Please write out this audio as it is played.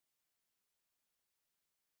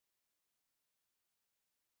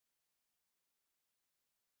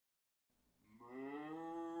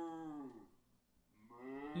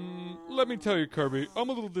Let me tell you, Kirby, I'm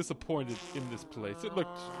a little disappointed in this place. It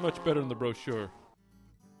looked much better in the brochure.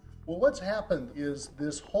 Well, what's happened is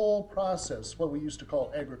this whole process, what we used to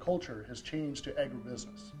call agriculture, has changed to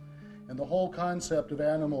agribusiness. And the whole concept of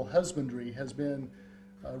animal husbandry has been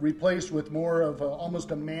replaced with more of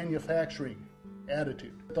almost a manufacturing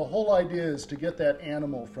attitude. The whole idea is to get that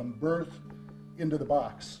animal from birth into the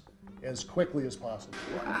box as quickly as possible.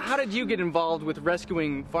 How did you get involved with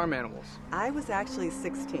rescuing farm animals? I was actually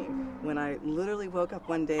 16 when I literally woke up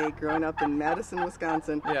one day growing up in Madison,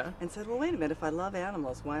 Wisconsin, and said, well, wait a minute, if I love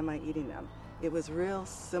animals, why am I eating them? It was real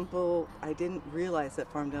simple. I didn't realize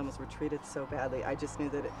that farmed animals were treated so badly. I just knew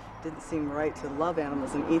that it didn't seem right to love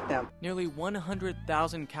animals and eat them. Nearly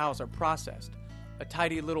 100,000 cows are processed, a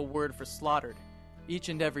tidy little word for slaughtered, each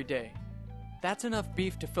and every day. That's enough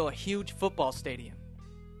beef to fill a huge football stadium.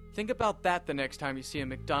 Think about that the next time you see a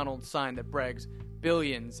McDonald's sign that brags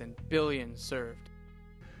billions and billions served.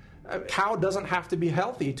 A cow doesn't have to be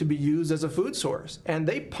healthy to be used as a food source, and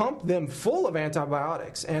they pump them full of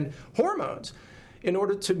antibiotics and hormones in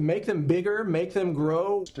order to make them bigger, make them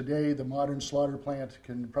grow. Today, the modern slaughter plant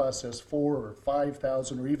can process 4,000 or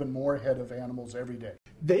 5,000 or even more head of animals every day.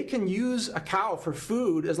 They can use a cow for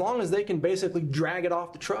food as long as they can basically drag it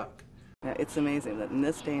off the truck. Yeah, it's amazing that in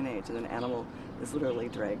this day and age, an animal is literally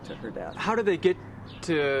dragged to her death. How do they get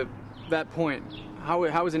to that point? How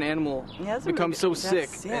is an animal become so sick?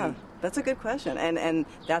 That's a good question. And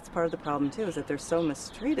that's part of the problem, too, is that they're so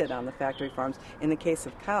mistreated on the factory farms. In the case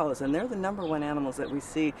of cows, and they're the number one animals that we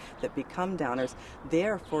see that become downers, they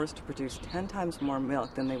are forced to produce 10 times more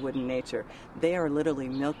milk than they would in nature. They are literally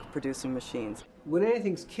milk-producing machines. When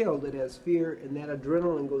anything's killed, it has fear, and that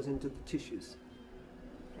adrenaline goes into the tissues.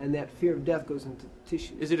 And that fear of death goes into the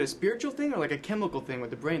tissues. Is it a spiritual thing or like a chemical thing with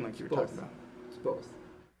the brain like you were talking about? It's both.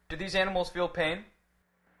 Do these animals feel pain?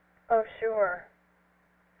 Oh, sure.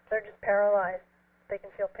 They're just paralyzed. They can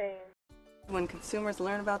feel pain. When consumers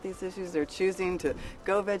learn about these issues, they're choosing to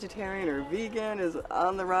go vegetarian or vegan is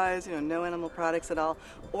on the rise, no animal products at all,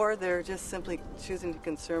 or they're just simply choosing to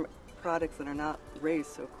consume products that are not raised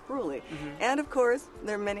so cruelly. And of course,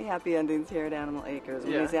 there are many happy endings here at Animal Acres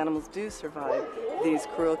when these animals do survive these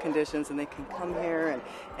cruel conditions and they can come here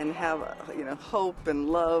and have hope and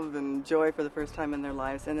love and joy for the first time in their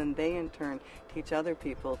lives, and then they in turn teach other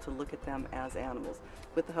people to look at them as animals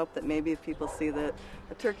with the hope that maybe if people see that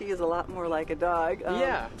a turkey is a lot more like a dog,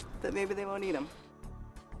 that maybe they won't eat them.